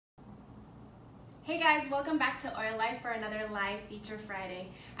Hey guys, welcome back to Oil Life for another live feature Friday.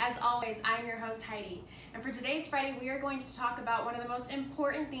 As always, I'm your host Heidi, and for today's Friday we are going to talk about one of the most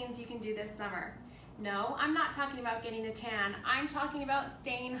important things you can do this summer. No, I'm not talking about getting a tan, I'm talking about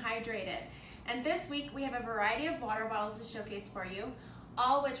staying hydrated. And this week we have a variety of water bottles to showcase for you,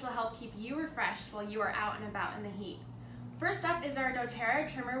 all which will help keep you refreshed while you are out and about in the heat. First up is our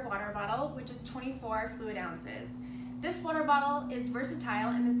doTERRA Trimmer water bottle, which is 24 fluid ounces. This water bottle is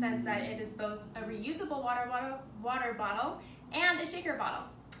versatile in the sense that it is both a reusable water bottle and a shaker bottle.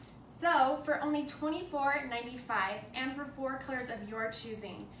 So for only $24.95 and for 4 colors of your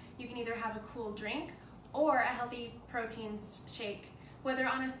choosing, you can either have a cool drink or a healthy protein shake, whether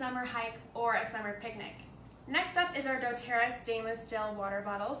on a summer hike or a summer picnic. Next up is our doTERRA stainless steel water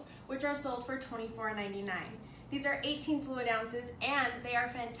bottles, which are sold for $24.99. These are 18 fluid ounces and they are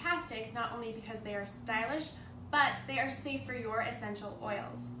fantastic not only because they are stylish, but they are safe for your essential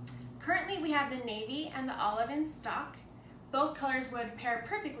oils. Currently we have the navy and the olive in stock. Both colors would pair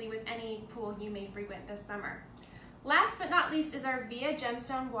perfectly with any pool you may frequent this summer. Last but not least is our Via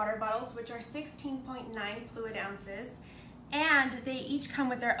Gemstone water bottles, which are 16.9 fluid ounces, and they each come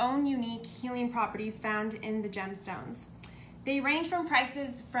with their own unique healing properties found in the gemstones. They range from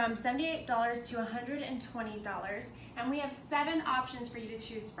prices from $78 to $120, and we have 7 options for you to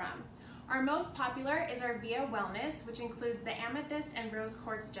choose from. Our most popular is our Via Wellness, which includes the amethyst and rose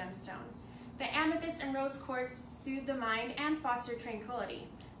quartz gemstone. The amethyst and rose quartz soothe the mind and foster tranquility.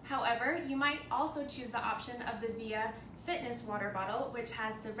 However, you might also choose the option of the Via Fitness water bottle, which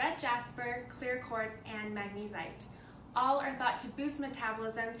has the red jasper, clear quartz, and magnesite. All are thought to boost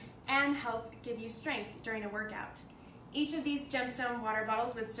metabolism and help give you strength during a workout. Each of these gemstone water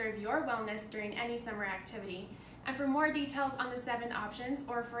bottles would serve your wellness during any summer activity. And for more details on the 7 options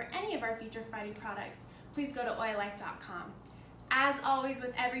or for any of our Feature Friday products, please go to oillife.com. As always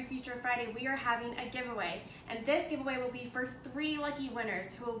with every Feature Friday, we are having a giveaway, and this giveaway will be for 3 lucky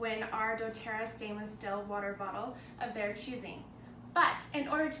winners who will win our doTERRA stainless steel water bottle of their choosing. But in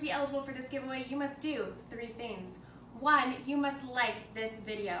order to be eligible for this giveaway, you must do 3 things. 1, you must like this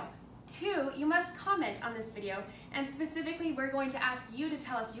video. 2, you must comment on this video, and specifically we're going to ask you to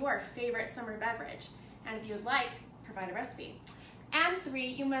tell us your favorite summer beverage. And if you would like, provide a recipe. And 3,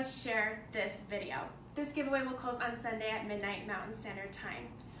 you must share this video. This giveaway will close on Sunday at midnight Mountain Standard Time.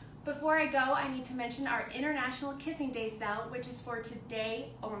 Before I go, I need to mention our International Kissing Day sale, which is for today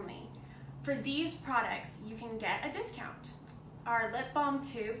only. For these products, you can get a discount. Our lip balm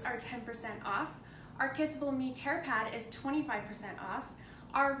tubes are 10% off. Our Kissable Me Tear Pad is 25% off.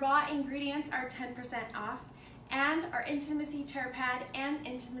 Our raw ingredients are 10% off. And our Intimacy Tear Pad and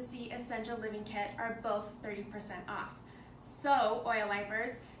Intimacy Essential Living Kit are both 30% off. So, Oil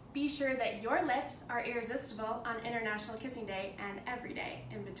Lifers, be sure that your lips are irresistible on International Kissing Day and every day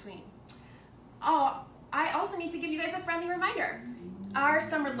in between. Oh, I also need to give you guys a friendly reminder. Our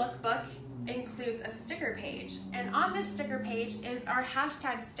summer lookbook includes a sticker page, and on this sticker page is our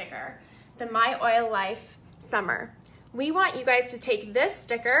hashtag sticker, the My Oil Life Summer. We want you guys to take this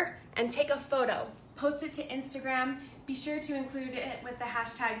sticker and take a photo. Post it to Instagram. Be sure to include it with the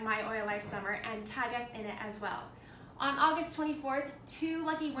hashtag MyOilLifeSummer and tag us in it as well. On August 24th, 2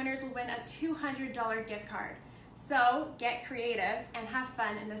 lucky winners will win a $200 gift card. So get creative and have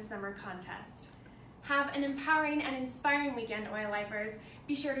fun in this summer contest. Have an empowering and inspiring weekend, Oil Lifers.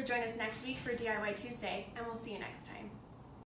 Be sure to join us next week for DIY Tuesday, and we'll see you next time.